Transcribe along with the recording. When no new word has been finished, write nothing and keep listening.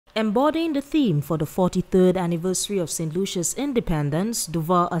Embodying the theme for the 43rd anniversary of St. Lucia's independence,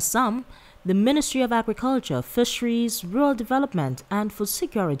 Douvan Ansam, the Ministry of Agriculture, Fisheries, Rural Development and Food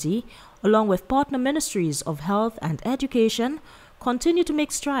Security, along with partner ministries of health and education, continue to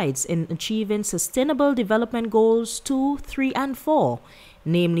make strides in achieving Sustainable Development Goals 2, 3 and 4,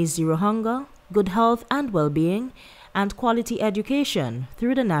 namely zero hunger, good health and well-being, and quality education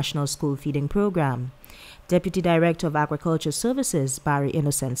through the National School Feeding Program. Deputy Director of Agriculture Services, Barry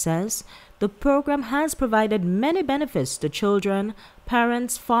Innocent, says the program has provided many benefits to children,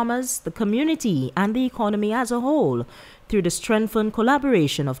 parents, farmers, the community, and the economy as a whole through the strengthened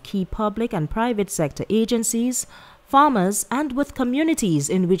collaboration of key public and private sector agencies, farmers, and with communities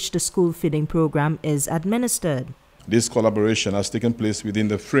in which the school feeding program is administered. This collaboration has taken place within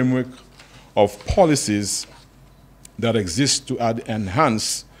the framework of policies that exist to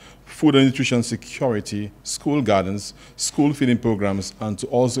enhance food and nutrition security, school gardens, school feeding programs, and to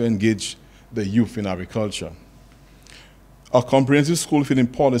also engage the youth in agriculture. A comprehensive school feeding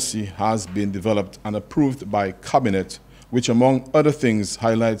policy has been developed and approved by Cabinet, which among other things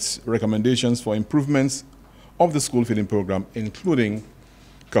highlights recommendations for improvements of the school feeding program, including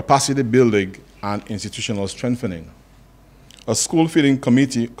capacity building and institutional strengthening. A school feeding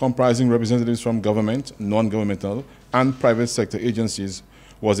committee comprising representatives from government, non-governmental, and private sector agencies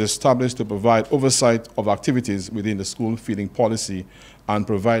was established to provide oversight of activities within the school feeding policy and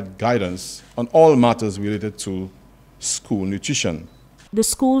provide guidance on all matters related to school nutrition. The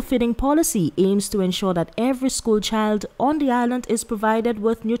school feeding policy aims to ensure that every school child on the island is provided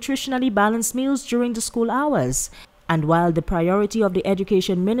with nutritionally balanced meals during the school hours. And while the priority of the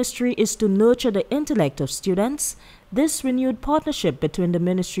Education Ministry is to nurture the intellect of students, this renewed partnership between the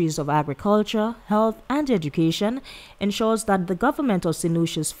Ministries of Agriculture, Health and Education ensures that the government of St.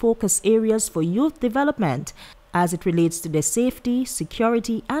 Lucia's focus areas for youth development as it relates to their safety,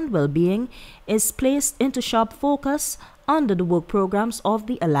 security and well-being is placed into sharp focus under the work programs of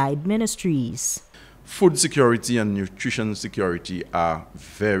the allied ministries. Food security and nutrition security are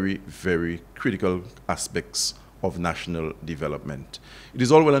very, very critical aspects of national development. It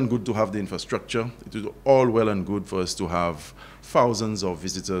is all well and good to have the infrastructure. It is all well and good for us to have thousands of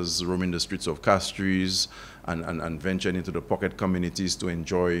visitors roaming the streets of Castries and venturing into the pocket communities to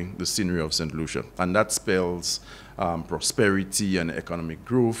enjoy the scenery of St. Lucia. And that spells prosperity and economic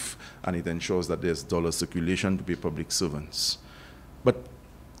growth, and it ensures that there's dollar circulation to pay public servants. But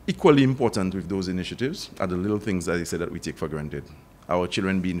equally important with those initiatives are the little things that I said that we take for granted. Our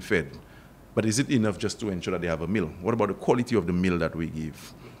children being fed. But is it enough just to ensure that they have a meal? What about the quality of the meal that we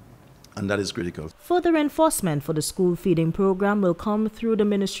give? And that is critical. Further enforcement for the school feeding program will come through the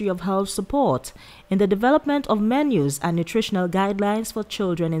Ministry of Health support in the development of menus and nutritional guidelines for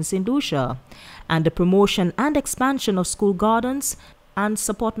children in St. Lucia, and the promotion and expansion of school gardens and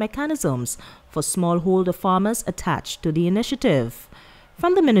support mechanisms for smallholder farmers attached to the initiative.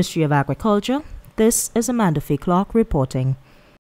 From the Ministry of Agriculture, this is Amanda Fay Clark reporting.